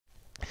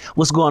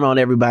What's going on,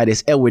 everybody?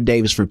 It's Edward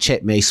Davis from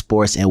Checkmate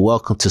Sports, and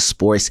welcome to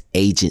Sports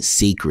Agent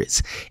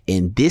Secrets.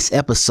 In this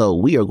episode,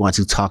 we are going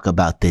to talk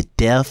about the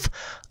death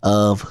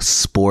of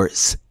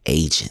sports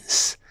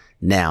agents.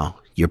 Now,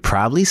 you're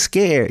probably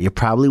scared. You're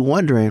probably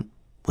wondering,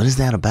 what is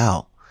that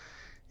about?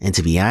 And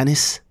to be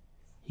honest,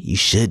 you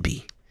should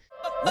be.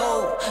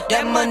 Whoa,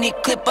 that money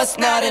clip us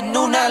now, the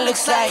new now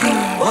looks like.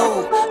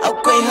 Whoa,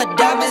 upgrade her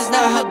diamonds,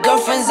 now her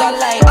girlfriends are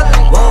like. Whoa,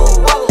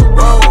 whoa, whoa,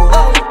 whoa,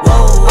 whoa.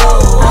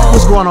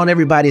 What's going on,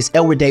 everybody? It's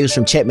Edward Davis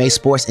from Checkmate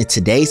Sports, and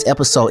today's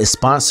episode is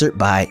sponsored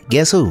by,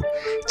 guess who?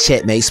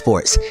 Checkmate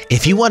Sports.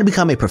 If you want to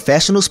become a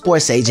professional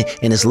sports agent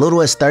in as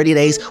little as 30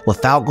 days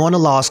without going to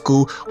law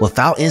school,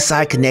 without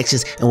inside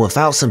connections, and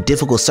without some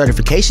difficult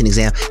certification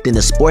exam, then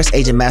the Sports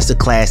Agent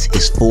Masterclass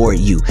is for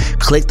you.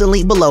 Click the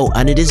link below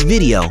under this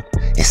video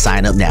and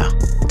sign up now.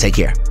 Take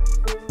care.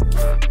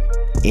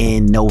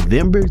 In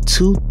November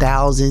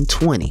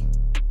 2020,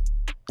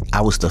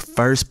 I was the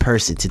first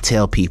person to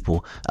tell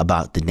people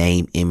about the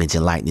name, image,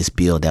 and likeness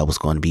bill that was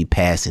going to be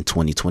passed in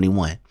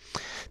 2021.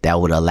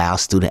 That would allow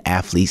student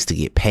athletes to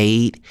get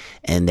paid,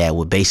 and that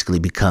would basically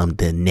become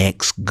the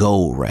next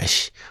gold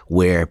rush,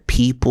 where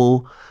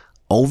people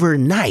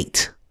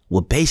overnight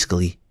will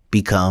basically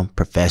become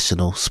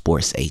professional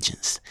sports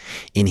agents.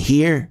 And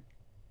here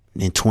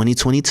in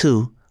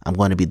 2022, I'm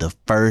going to be the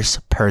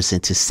first person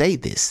to say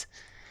this,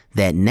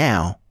 that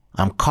now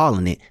I'm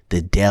calling it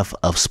the death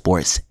of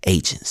sports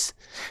agents.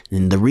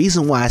 And the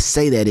reason why I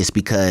say that is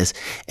because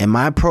in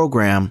my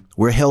program,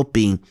 we're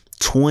helping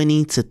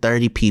 20 to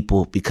 30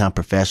 people become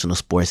professional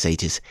sports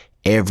agents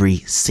every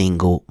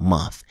single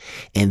month.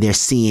 And they're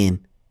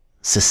seeing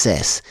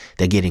success.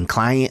 They're getting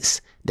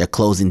clients. They're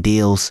closing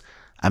deals.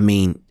 I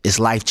mean, it's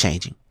life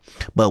changing.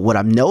 But what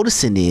I'm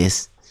noticing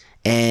is,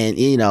 and,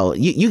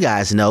 you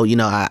guys know,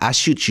 I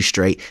shoot you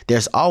straight.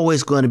 There's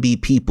always going to be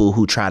people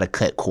who try to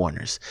cut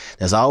corners.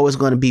 There's always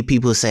going to be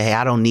people who say, hey,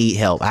 I don't need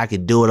help. I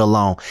could do it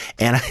alone.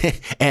 And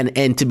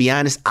and to be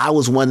honest, I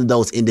was one of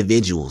those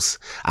individuals.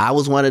 I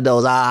was one of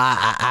those.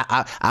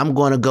 I'm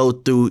going to go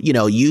through,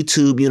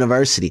 YouTube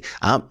University.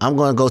 I'm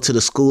going to go to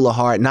the School of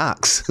Hard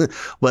Knocks.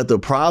 But the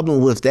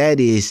problem with that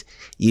is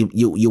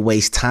you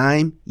waste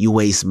time, you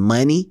waste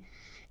money,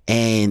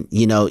 and,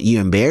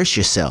 you embarrass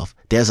yourself.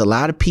 There's a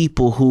lot of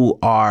people who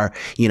are,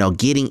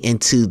 getting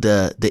into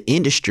the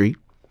industry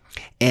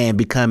and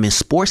becoming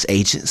sports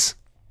agents,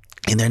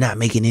 and they're not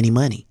making any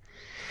money.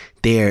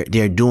 They're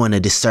doing a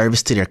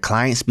disservice to their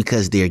clients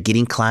because they're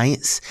getting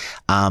clients,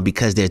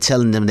 because they're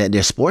telling them that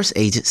they're sports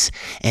agents,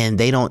 and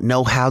they don't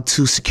know how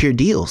to secure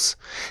deals.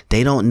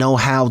 They don't know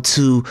how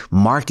to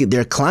market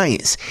their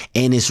clients.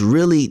 And it's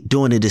really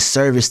doing a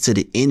disservice to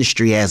the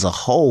industry as a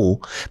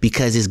whole,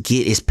 because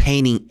it's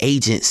painting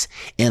agents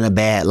in a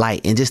bad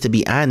light. And just to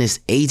be honest,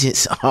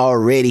 agents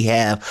already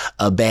have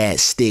a bad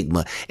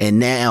stigma. And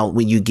now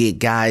when you get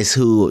guys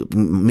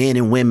men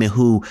and women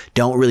who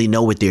don't really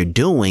know what they're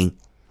doing,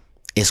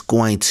 it's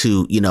going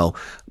to,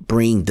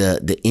 bring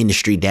the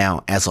industry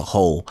down as a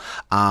whole.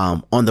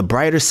 On the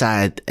brighter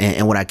side,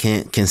 and what I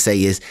can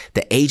say is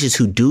the agents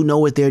who do know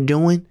what they're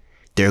doing,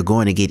 they're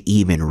going to get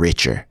even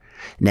richer.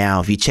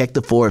 Now, if you check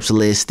the Forbes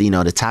list,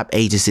 the top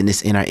agents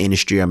in our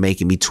industry are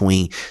making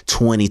between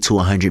 20 to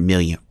 100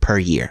 million per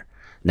year,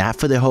 not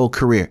for their whole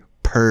career,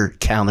 per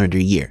calendar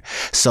year.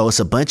 So it's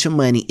a bunch of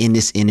money in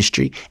this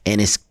industry,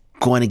 and it's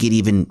going to get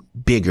even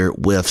bigger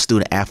with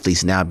student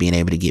athletes now being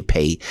able to get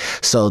paid.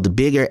 So the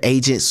bigger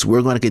agents,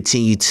 we're going to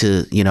continue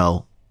to,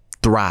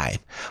 thrive.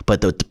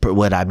 But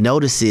what I've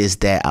noticed is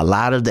that a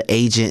lot of the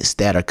agents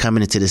that are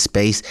coming into the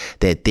space,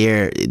 that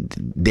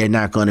they're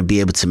not going to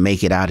be able to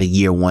make it out of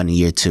year one and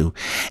year two.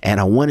 And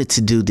I wanted to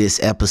do this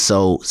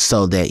episode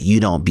so that you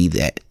don't be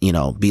that,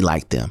 be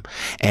like them.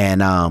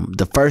 And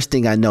the first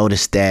thing I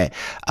noticed that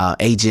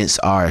agents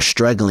are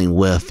struggling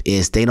with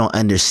is they don't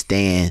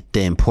understand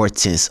the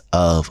importance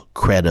of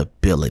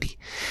credibility.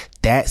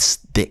 That's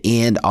the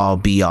end all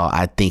be all,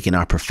 I think, in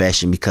our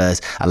profession,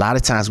 because a lot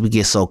of times we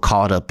get so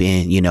caught up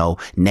in,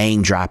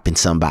 name dropping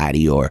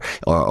somebody or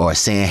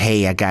saying,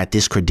 hey, I got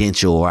this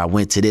credential, or I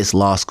went to this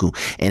law school.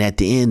 And at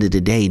the end of the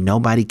day,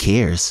 nobody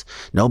cares.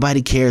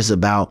 Nobody cares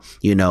about,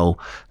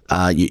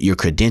 your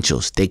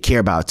credentials. They care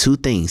about two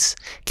things.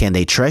 Can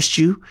they trust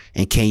you,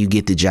 and can you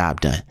get the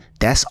job done?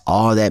 That's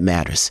all that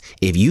matters.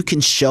 If you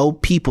can show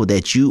people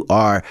that you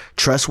are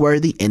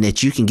trustworthy and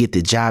that you can get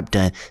the job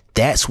done,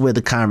 that's where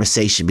the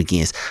conversation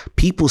begins.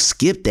 People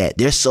skip that.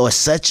 They're in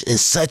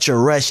such a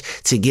rush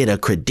to get a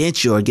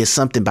credential or get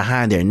something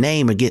behind their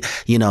name or get,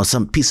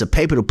 some piece of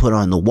paper to put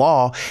on the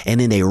wall. And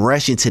then they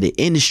rush into the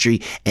industry,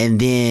 and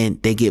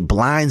then they get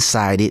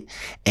blindsided,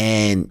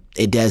 and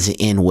it doesn't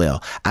end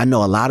well. I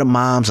know a lot of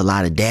moms, a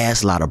lot of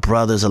dads, a lot of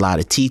brothers, a lot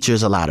of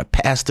teachers, a lot of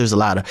pastors, a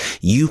lot of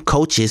youth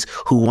coaches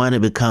who want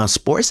to become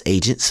sports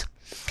agents.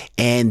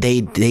 And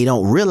they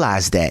don't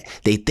realize that.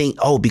 They think,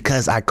 oh,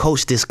 because I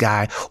coach this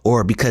guy,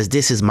 or because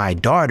this is my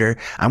daughter,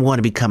 I'm going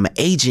to become an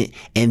agent.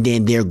 And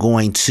then they're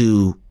going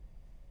to,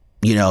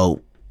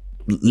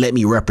 let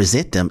me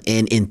represent them.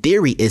 And in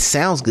theory, it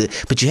sounds good,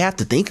 but you have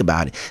to think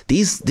about it.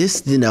 This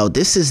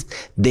is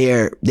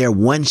their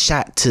one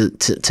shot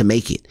to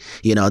make it.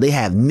 They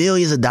have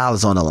millions of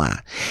dollars on the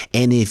line.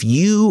 And if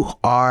you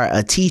are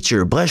a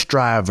teacher, bus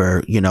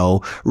driver,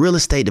 real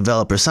estate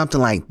developer,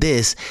 something like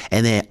this,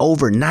 and then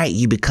overnight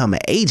you become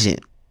an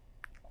agent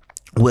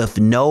with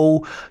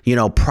no,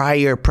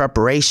 prior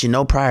preparation,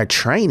 no prior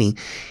training,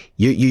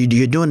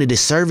 you're doing a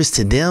disservice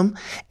to them,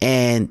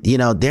 and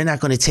they're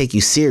not going to take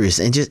you serious.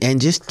 And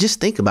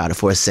just think about it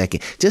for a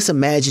second. Just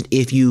imagine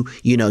if you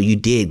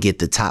did get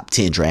the top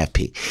 10 draft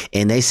pick,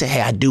 and they say,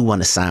 hey, I do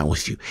want to sign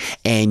with you,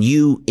 and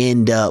you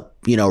end up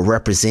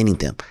representing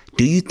them.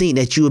 Do you think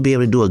that you would be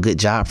able to do a good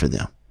job for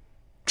them?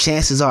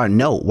 Chances are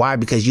no. Why?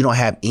 Because you don't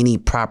have any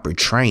proper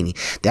training.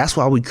 That's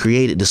why we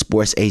created the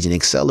Sports Agent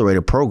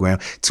Accelerator program,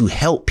 to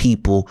help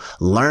people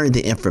learn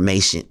the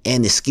information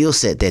and the skill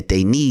set that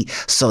they need,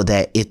 so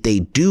that if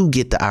they do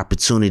get the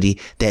opportunity,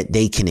 that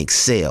they can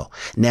excel.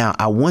 Now,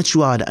 I want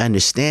you all to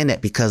understand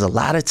that, because a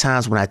lot of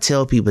times when I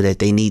tell people that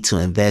they need to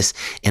invest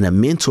in a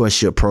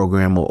mentorship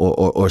program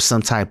or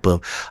some type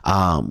of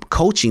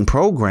coaching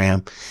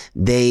program,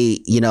 they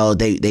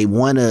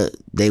want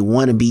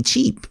to be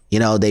cheap.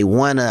 They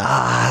want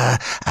to,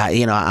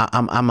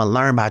 I'm gonna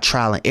learn by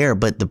trial and error.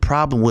 But the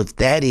problem with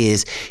that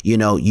is,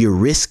 you're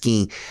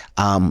risking,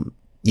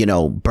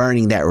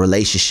 burning that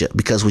relationship,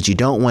 because what you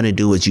don't want to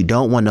do is you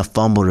don't want to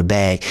fumble the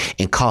bag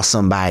and cost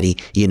somebody,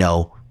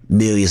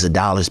 millions of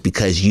dollars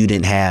because you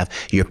didn't have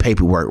your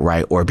paperwork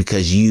right, or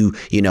because you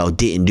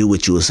didn't do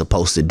what you were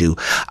supposed to do.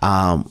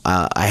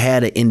 I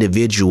had an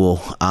individual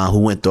who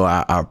went through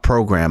our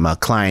program. A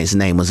client's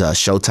name was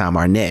Showtime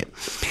Arnett,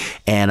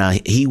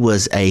 and he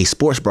was a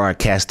sports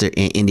broadcaster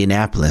in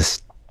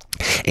Indianapolis.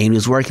 And he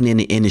was working in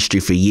the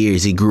industry for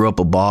years. He grew up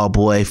a ball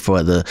boy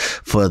for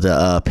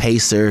the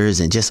Pacers,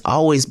 and just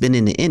always been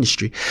in the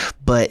industry.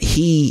 But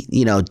he,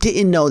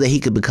 didn't know that he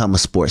could become a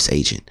sports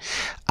agent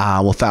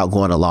without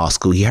going to law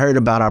school. He heard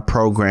about our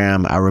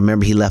program. I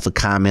remember he left a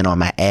comment on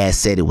my ad,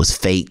 said it was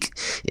fake.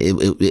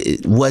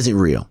 It wasn't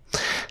real.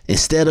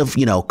 Instead of,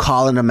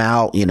 calling him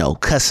out,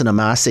 cussing him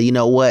out, I said, you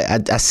know what?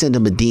 I sent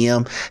him a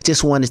DM.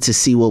 Just wanted to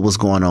see what was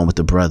going on with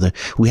the brother.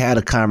 We had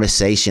a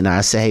conversation.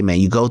 I said, hey, man,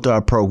 you go through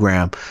our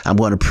program, I'm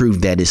going to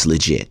prove that it's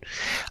legit.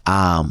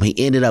 He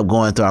ended up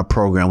going through our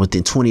program.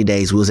 Within 20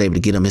 days, we was able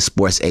to get him his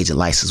sports agent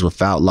license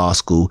without law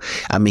school.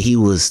 I mean, he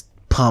was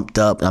pumped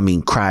up.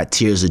 Cried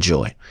tears of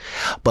joy.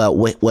 But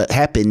what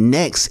happened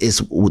next is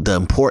the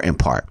important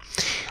part.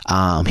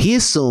 He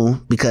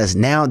assumed, because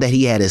now that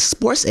he had his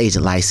sports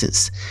agent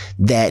license,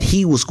 that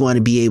he was going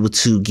to be able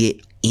to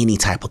get any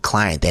type of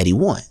client that he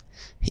wanted.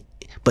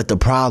 But the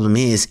problem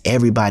is,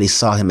 everybody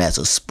saw him as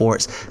a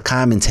sports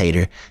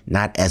commentator,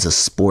 not as a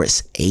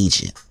sports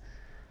agent.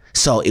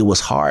 So it was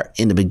hard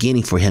in the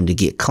beginning for him to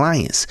get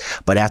clients.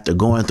 But after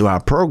going through our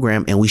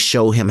program, and we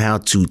showed him how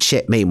to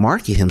checkmate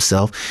market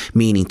himself,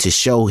 meaning to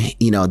show,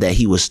 that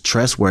he was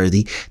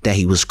trustworthy, that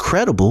he was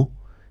credible,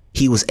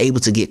 he was able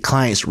to get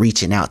clients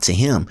reaching out to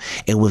him.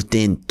 And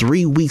within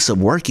 3 weeks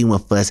of working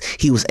with us,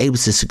 he was able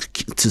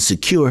to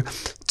secure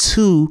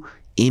 2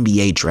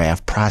 NBA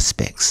draft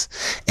prospects.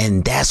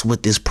 And that's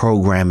what this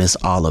program is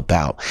all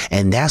about.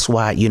 And that's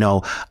why,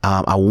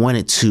 I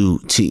wanted to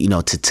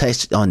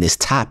touch on this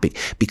topic,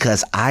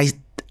 because I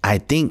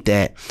think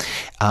that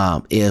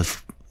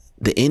if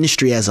the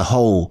industry as a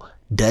whole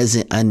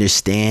doesn't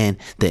understand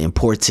the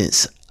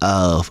importance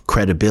of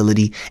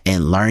credibility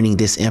and learning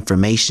this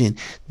information,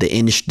 the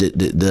industry,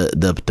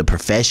 the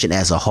profession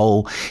as a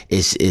whole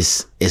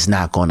is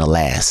not going to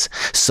last.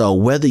 So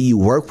whether you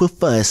work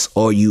with us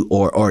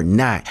or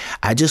not,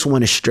 I just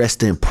want to stress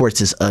the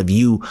importance of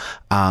you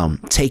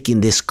taking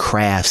this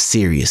craft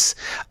serious.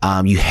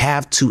 You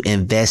have to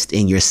invest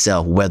in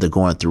yourself, whether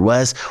going through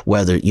us,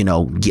 whether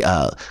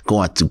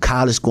going through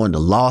college, going to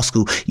law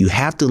school. You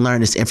have to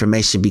learn this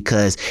information,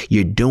 because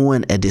you're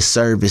doing a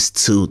disservice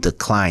to the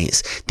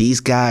clients. These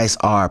guys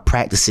are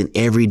practicing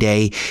every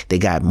day. They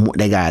got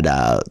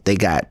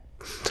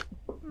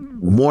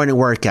morning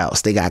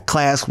workouts, they got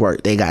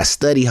classwork, they got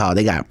study hall,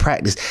 they got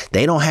practice.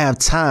 They don't have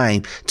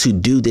time to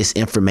do this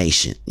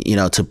information,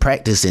 to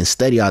practice and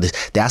study all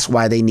this. That's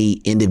why they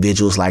need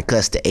individuals like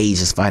us, the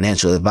agents,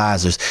 financial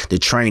advisors, the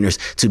trainers,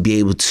 to be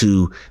able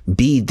to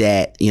be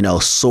that,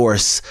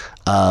 source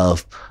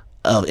of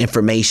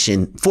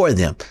information for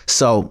them.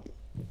 So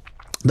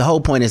the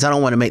whole point is, I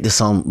don't want to make this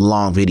some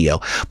long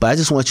video, but I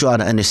just want you all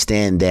to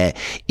understand that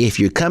if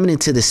you're coming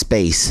into the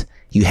space,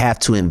 you have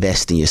to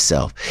invest in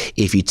yourself.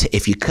 If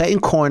you're cutting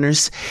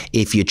corners,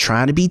 if you're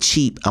trying to be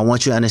cheap, I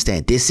want you to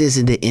understand this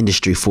isn't the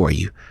industry for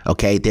you.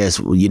 Okay. There's,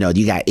 you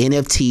got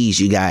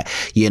NFTs, you got,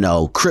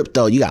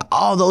 crypto, you got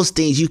all those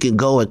things. You can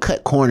go and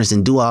cut corners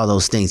and do all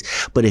those things.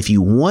 But if you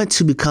want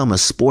to become a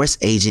sports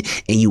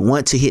agent and you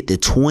want to hit the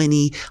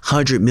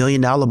 $100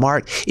 million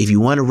mark, if you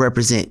want to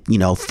represent,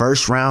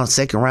 first round,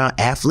 second round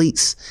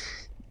athletes,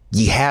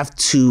 You have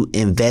to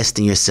invest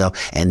in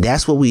yourself. And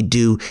that's what we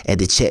do at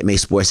the Checkmate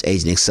Sports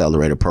Agent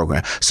Accelerator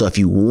program. So if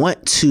you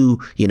want to,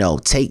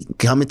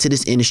 come into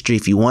this industry,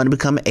 if you want to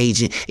become an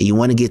agent and you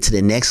want to get to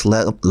the next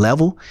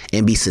level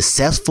and be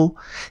successful,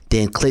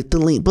 then click the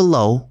link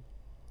below,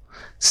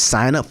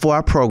 sign up for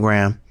our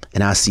program,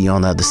 and I'll see you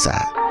on the other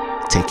side.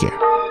 Take care.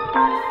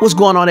 What's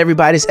going on,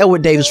 everybody? It's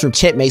Edward Davis from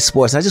Checkmate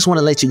Sports. I just want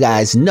to let you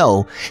guys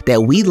know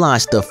that we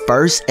launched the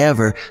first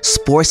ever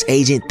sports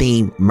agent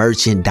themed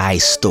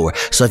merchandise store.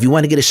 So if you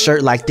want to get a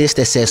shirt like this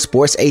that says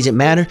Sports Agent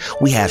Matter,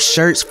 we have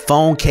shirts,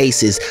 phone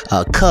cases,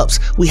 cups.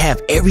 We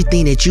have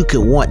everything that you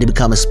could want to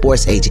become a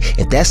sports agent.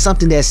 If that's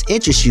something that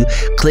interests you,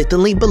 click the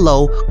link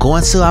below, go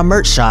into our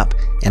merch shop,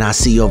 and I'll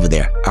see you over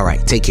there. All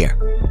right, take care.